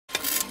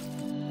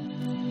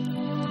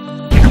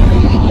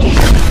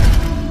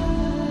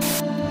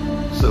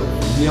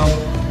here.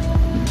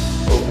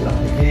 Open up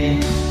the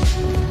knee.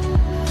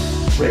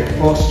 Break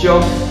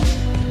posture.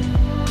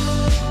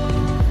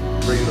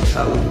 Bring the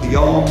pedal to the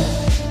arm.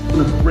 I'm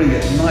going to bring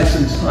it nice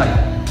and tight.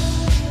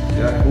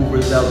 Yeah, over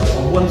his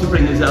elbow. I want to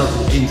bring his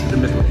elbow into the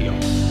middle here.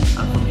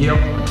 And from here,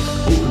 I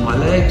just open my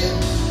legs.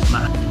 And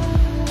I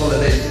pull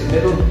it into the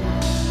middle.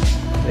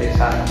 Legs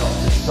hand up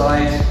to the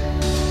side.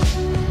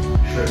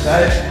 Strip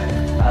out.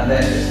 And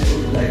then just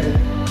put the leg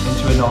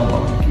into an arm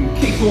bar. You can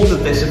keep hold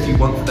of this if you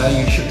want for now.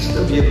 You should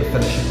still be able to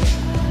finish it.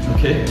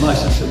 Okay,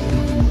 nice and simple.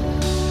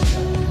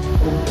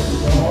 Open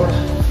forward.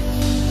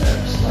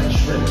 Slight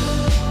strip.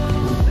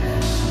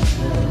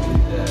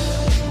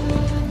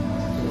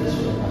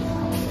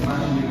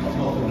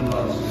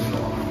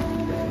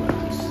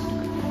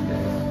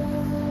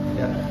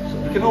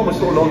 You can almost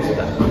hold on to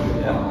that.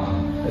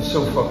 Yeah. It's so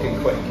fucking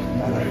quick.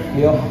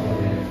 Yeah.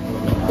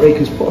 Break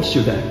his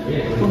posture down.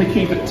 If you want to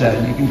keep it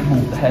down, you can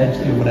move the head,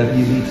 do whatever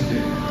you need to do.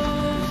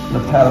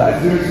 Lapel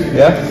out.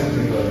 Yeah?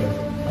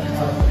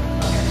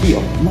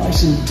 Here,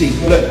 nice and deep.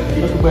 Look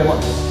at where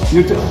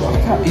you're doing. You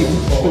can't even,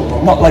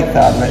 not like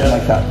that, right?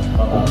 Like that.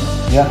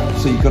 Yeah?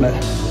 So you're going to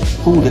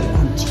hold it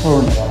and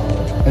turn it.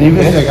 And even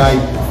if the guy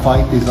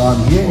fight his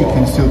arm here, you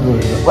can still do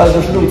it. Well,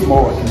 there's loads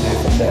more I can do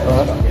from there,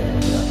 right?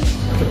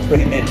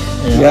 Bring it in.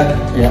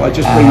 Yeah? If I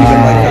just bring it in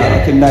like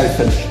that, I can now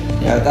finish.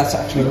 Yeah, that's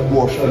actually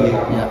worse for me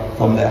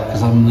from there.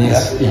 Because I'm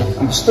less. Yeah.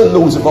 There's still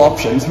loads of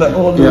options, like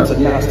all loads of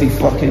nasty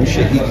fucking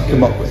shit you can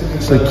come up with.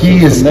 So the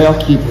key is now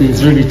keep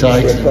these really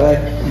tight.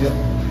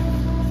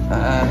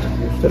 And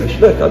finish.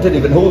 Look, I didn't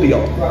even hold the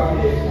arm.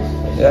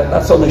 Yeah,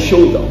 that's on the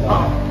shoulder.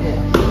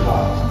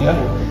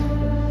 Yeah.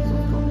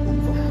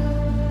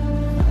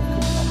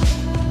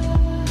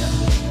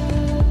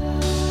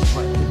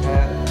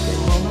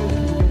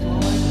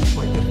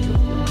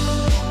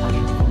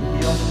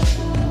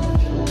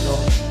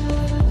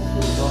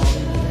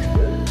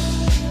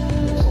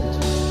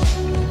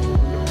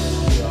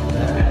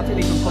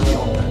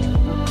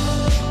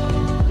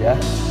 Yeah,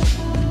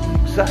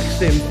 exact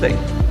same thing.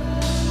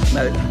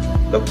 Now,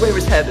 look where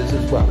his head is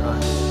as well.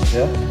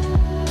 Yeah.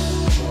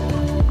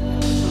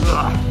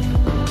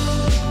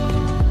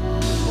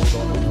 Hold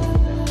on over from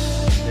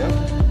there.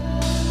 Yeah.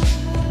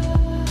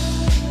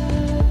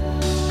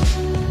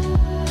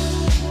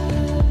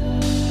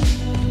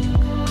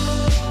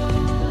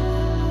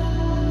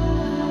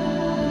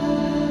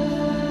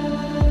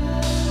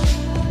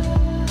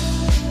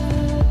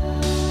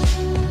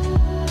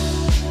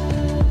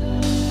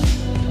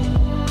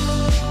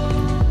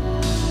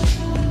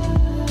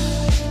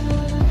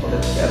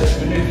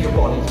 Move your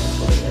body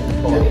so that the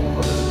body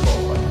put it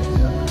across like this.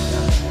 Yeah.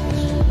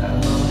 Now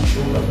on the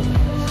shoulder.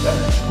 Yeah.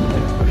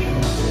 Push it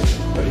up.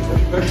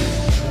 Push.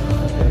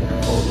 Okay.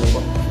 Hold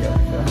over. Yeah.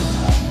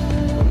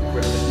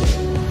 Grip it here.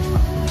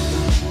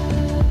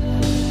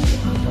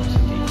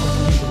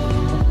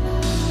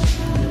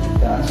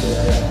 That's it.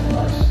 Yeah.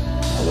 Nice.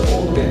 Pull it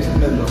all the way into the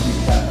middle if you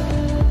can.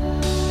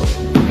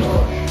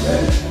 Gosh.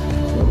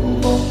 Yeah.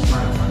 Move on.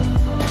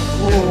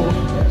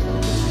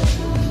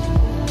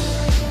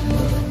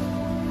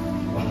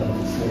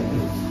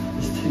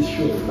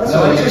 That's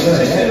all right, just in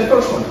the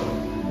first one.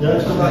 Yeah,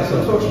 just go back to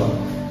the first one.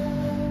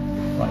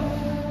 Right.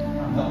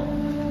 No.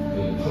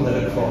 Pull it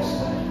across.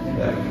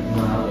 Yeah.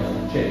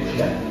 Change,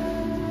 yeah?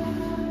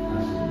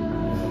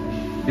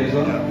 Here's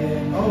one.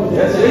 Oh,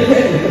 yes.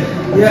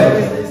 Yeah.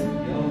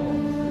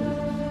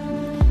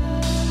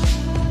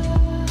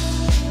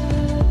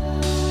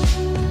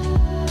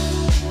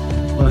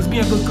 Let's be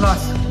a good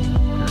class.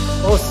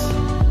 Us.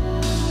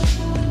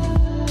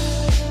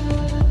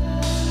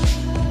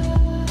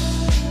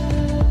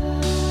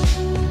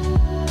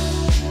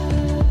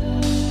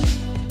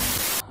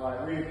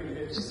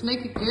 Just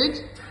make it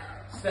good.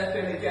 Step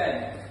in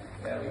again.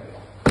 There we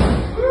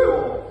go.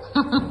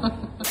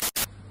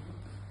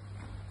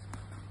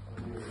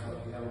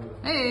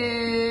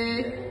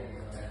 Hey!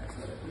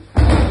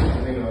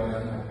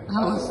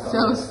 That was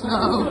so slow. I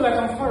feel like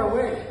I'm far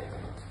away.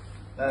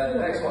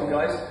 Next one,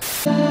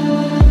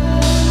 guys.